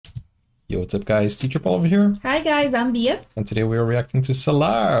Yo, what's up guys? Teacher Paul over here. Hi guys, I'm Bia. And today we are reacting to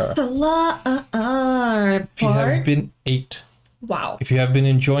Salaar. Salaar. If you have been 8. Wow. If you have been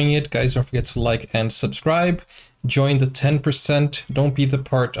enjoying it, guys, don't forget to like and subscribe. Join the 10%. Don't be the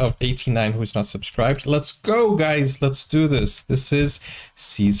part of 89 who's not subscribed. Let's go, guys. Let's do this. This is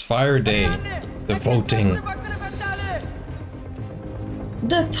Ceasefire Day. The voting.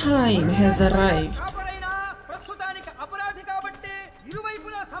 The time has arrived.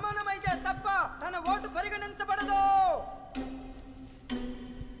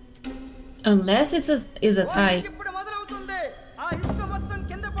 Unless it's a tie.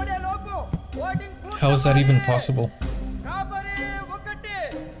 How is that even possible?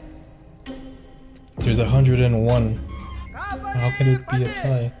 There's 101. How can it be a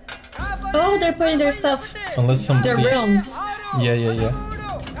tie? Oh, they're putting their stuff. Unless somebody... Their realms. Yeah.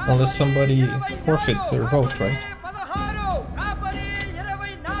 Unless somebody forfeits their vote, right?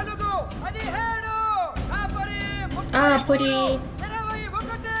 Ah, putting...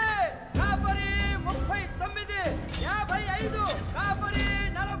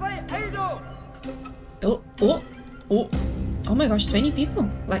 Oh my gosh, 20 people.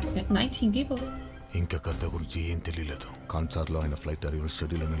 Like 19 people. Where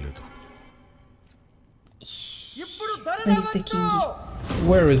is the king?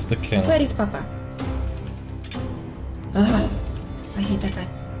 Where is the king? Where is Papa? Ugh, I hate that guy.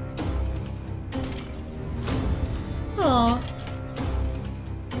 Aww.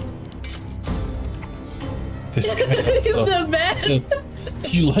 This guy He's the best.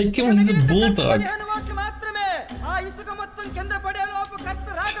 You like him? He's a bulldog.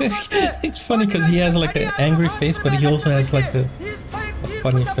 It's funny because he has like an angry face, but he also has like a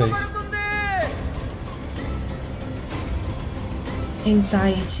funny face.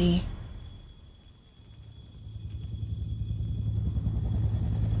 Anxiety.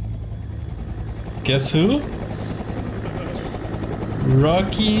 Guess who?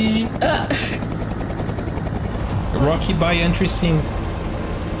 Rocky. Rocky by entry scene.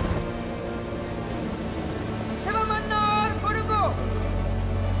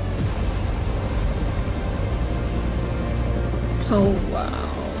 Oh wow.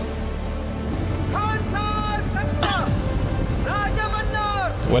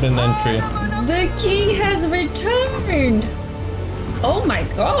 What an entry. The king has returned. Oh my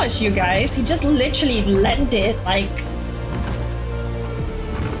gosh, you guys. He just literally landed like...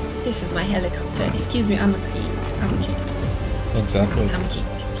 This is my helicopter. Excuse me, I'm a queen. I'm a king. Exactly. I'm a king.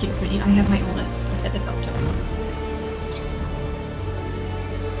 Excuse me, I have my own helicopter.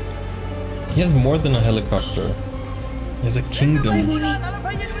 He has more than a helicopter. He has a kingdom. Wait.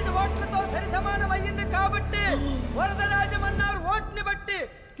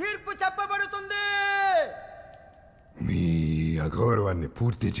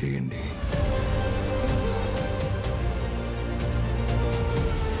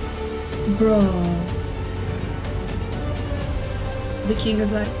 Bro. The king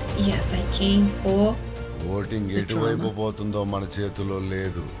is like, yes, I came for voting. the drama.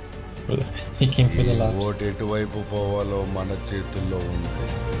 He came for the laughs.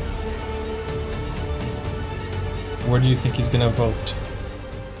 Where do you think he's gonna vote?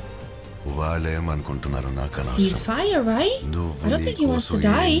 Ceasefire, right? I don't think he wants to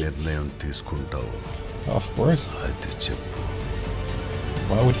die. Of course.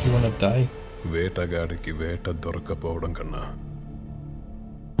 Why would he want to die?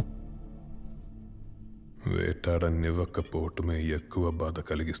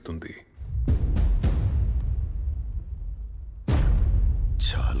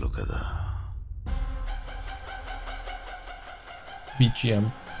 BGM.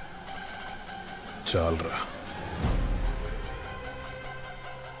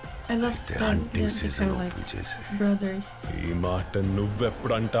 I love that they're kind of like brothers.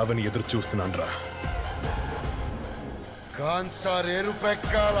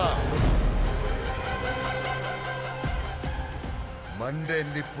 Monday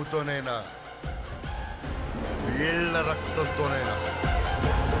nipputonena veella raktattonena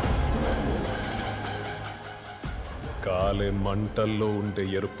కాలే మంటల్లో ఉండే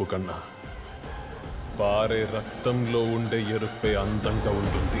ఎరుపు కన్నా పారే రక్తంలో ఉండే ఎరుపే అందంగా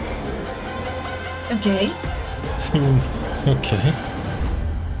ఉంటుంది. Okay. Okay.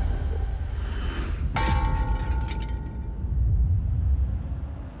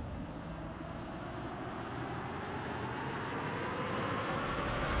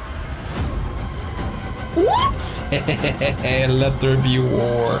 What? Let there be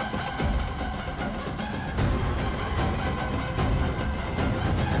war.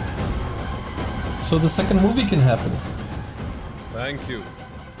 So the second movie can happen. Thank you.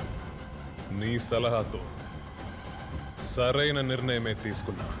 నీ సలహాతో సరైన నిర్ణయమే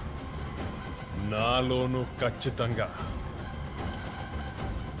తీసుకున్నా. నాలోనూ ఖచ్చితంగా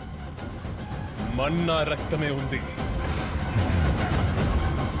మన్నా రక్తమే ఉంది.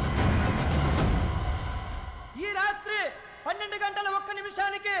 ఈ రాత్రి 12 గంటల 1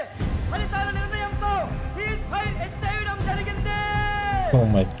 నిమిషానికి ఫలితాల నిర్ణయంతో సీజ్ ఫైర్ ఎత్తేయడం జరిగింది. Oh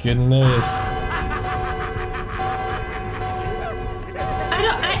my goodness.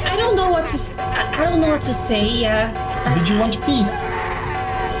 I don't know what to I don't know what to say. Yeah. Did you want peace?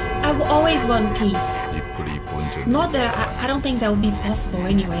 I will always want peace. Not that I don't think that would be possible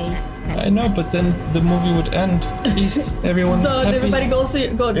anyway. I know, but then the movie would end. Peace, everyone happy. Everybody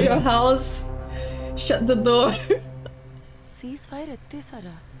go to your house. Shut the door. Ceasefire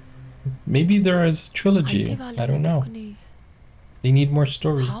ettesara. Maybe there is a trilogy. I don't know. They need more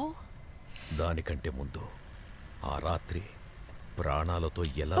story. How? దానికంటే ముందు ఆ రాత్రి ప్రాణాలతో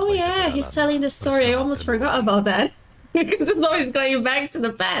ఎలా Oh yeah, he's telling the story. I almost forgot about that. This story is going back to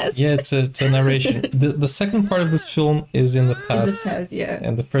the past. Yeah, it's a narration. The second part of this film is in the past. In the past, yeah.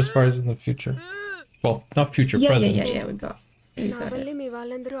 And the first part is in the future. Well, not future, present. Yeah, we got it. వల్లే మీ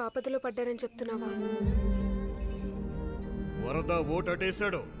వాళ్ళందరూ ఆపదలో పడ్డారని చెప్తున్నావా? వరద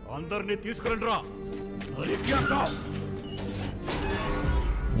ఓటేసాడు, అందరినీ తీసుకురండిరా.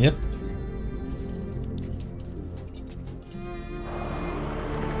 Yep.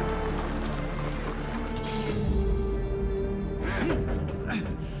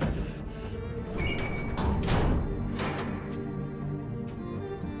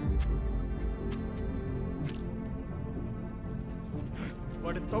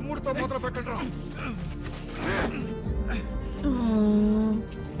 వాడి తమ్ముడితో మొదలు పెట్టండిరా.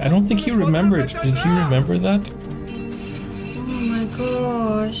 I don't think he remembered. Did he remember that? Oh my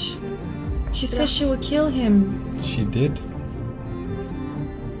gosh. She said she would kill him. She did.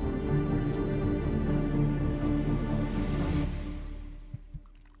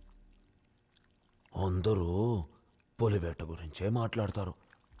 అందరూ పులివేట గురించే మాట్లాడతారు.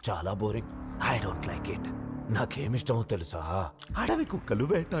 చాలా boring. I don't like it. నాకేమిష్టమో తెలుసా? అడవి కుక్కలు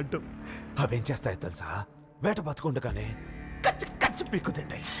వేటాడటం. అవేం చేస్తాయో తెలుసా? వేట బతుకుండగానే కచ్చి కచ్చి పీక్కు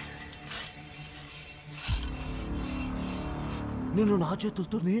తింటాయి. నేను నా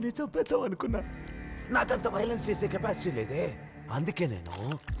చేతులతో నేనే చంపేద్దాం అనుకున్నా. నాకంత వైలెన్స్ చేసే కెపాసిటీ లేదే. అందుకే నేను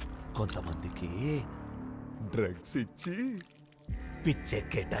కొంతమందికి డ్రగ్స్ ఇచ్చి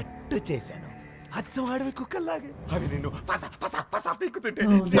పిచ్చెక్కేటట్టు చేశాను. అచ్చం అడవి కుక్కల్లాగే. అవి నిన్ను పస పస పస పీక్కుతుంటే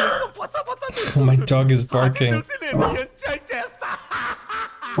My dog is barking.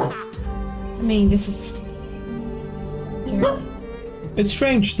 I mean, this is... It's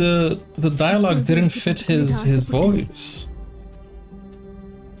strange. The dialogue didn't fit his voice.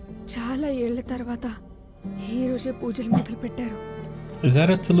 చాలా ఏళ్ల తర్వాత ఈ రోజే పూజలు మొదలు పెట్టారు. Is that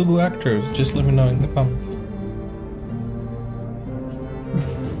a Telugu actor? Just let me know in the comments.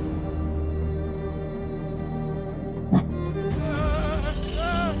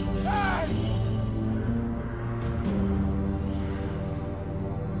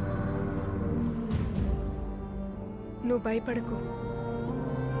 నువ్వు భయపడకు,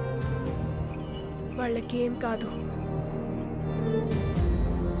 వాళ్ళకేం కాదు.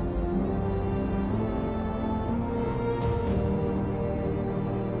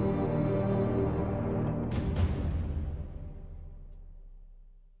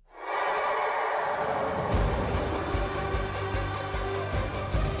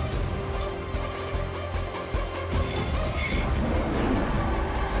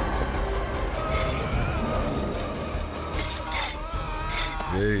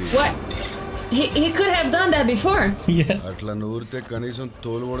 What? He could have done that before. Yeah. అట్లా నూరితే కనీసం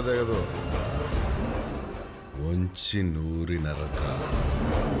తోలు కూడా తెగదు. వంచి నూరి నరక.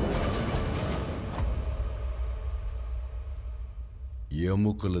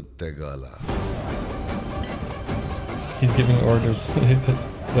 ఎముకలు తెగాల. He's giving orders.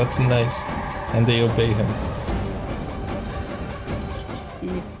 That's nice. And they obey him.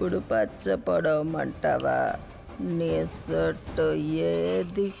 ఇప్పుడు పచ్చపడమంటావా? నీ సొట్టు ఏ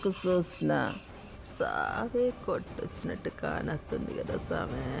దిక్కు చూసినా సావే కొట్టొచ్చినట్టు కానొస్తుంది కదా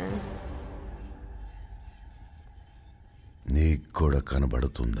సామె. నీకు కూడా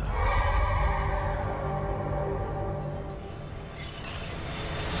కనబడుతుందా?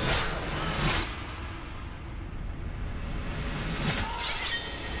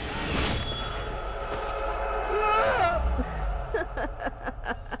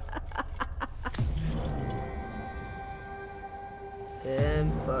 ఏం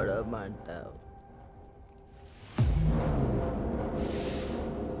పడమంటావు?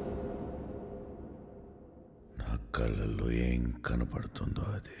 నా కళ్ళల్లో ఏం కనపడుతుందో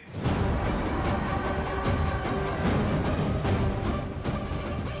అది.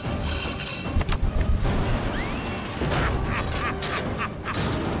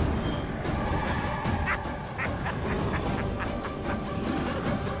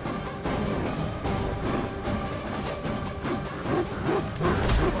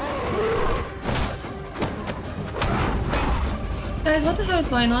 Guys, what the hell is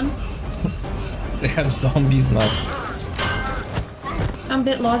going on? They have zombies now. I'm a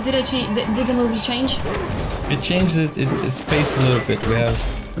bit lost. Did the movie change? It changed its pace a little bit. We have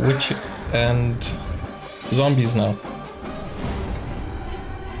witch and zombies now.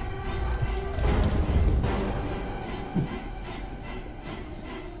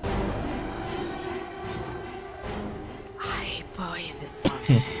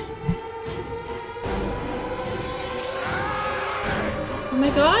 Oh my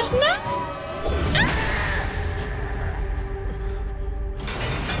gosh, no!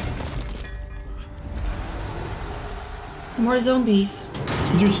 More zombies.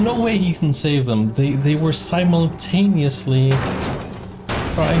 There's no way he can save them. They were simultaneously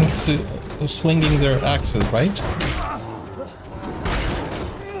trying to swinging their axes, right?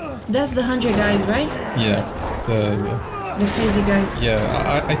 That's the 100 guys, right? Yeah. The crazy guys.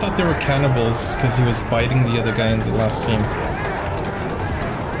 Yeah, I thought they were cannibals because he was biting the other guy in the last scene.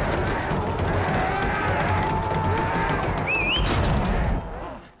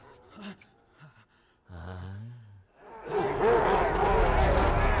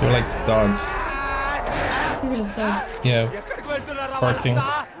 They're like dogs. They're just dogs. Yeah. Barking.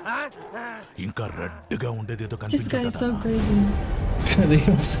 This guy is so crazy. They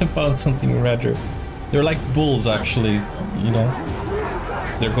must have found something redder. They're like bulls, actually, you know?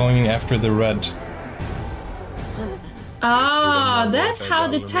 They're going after the red. Ah, that's how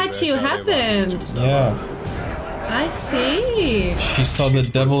the tattoo happened. Yeah. I see. She saw the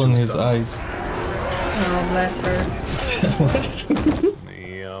devil in his eyes. Oh, bless her. What?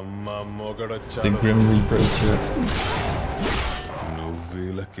 The Grim Reaper is here.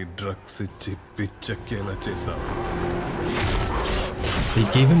 They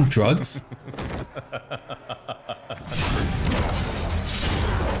gave him drugs?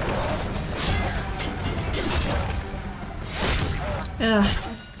 I'll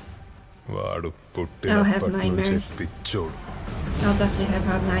have nightmares. I'll definitely have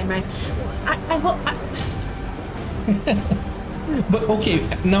had nightmares. I hope... But okay,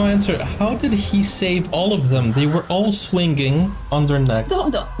 now answer. How did he save all of them? They were all swinging on their neck.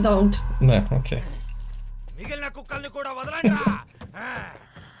 Don't. No, okay.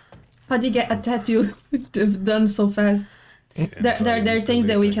 How do you get a tattoo done so fast? There are things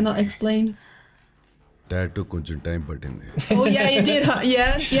that we cannot explain. Tattoo కొంచెం time పట్టింది. Oh yeah, you did, huh?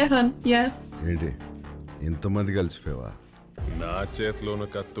 Yeah, hun. Yeah. ఏంటి ఇంతమంది కలిసిపోయావా? నా చేతిలోన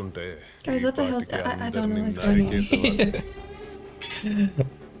కత్తుంటే Guys, what the hell? I don't know what's going on.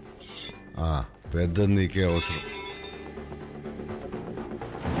 పెద్దది నీకే అవసరం.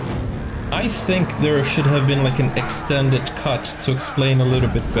 I think there should have been like an extended cut to explain a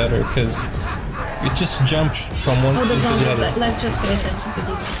little bit better, because it just jumped from one scene to the other. Let's just pay attention to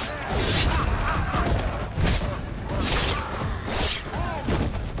these.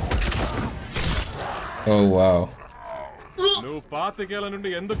 Oh wow. నువ్వు పాతికేళ్ల నుండి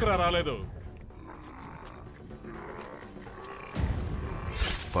ఎందుకురా రాలేదు?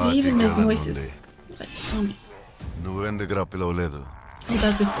 They even make noises like zombies. నువ్వెందుకురా పిలవలేదు? Oh,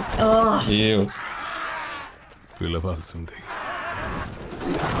 that's disgusting. Oh. Ew. పిలవాల్సింది.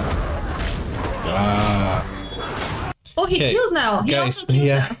 Oh, he kills now. He Guys, also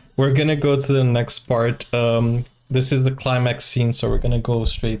kills now. we're gonna go to the next part. This is the climax scene, so we're gonna go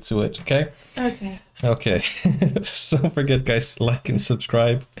straight to it, okay? Okay. Okay. So don't forget, guys, like and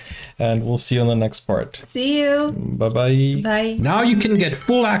subscribe, and we'll see you on the next part. See you. Bye-bye. Bye. Now you can get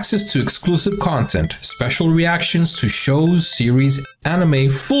full access to exclusive content, special reactions to shows, series, anime,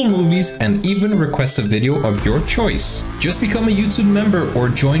 full movies, and even request a video of your choice. Just become a YouTube member or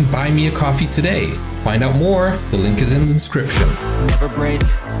join Buy Me a Coffee today. Find out more, the link is in the description. Never break,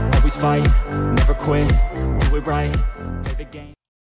 always fight, never quit, do it right.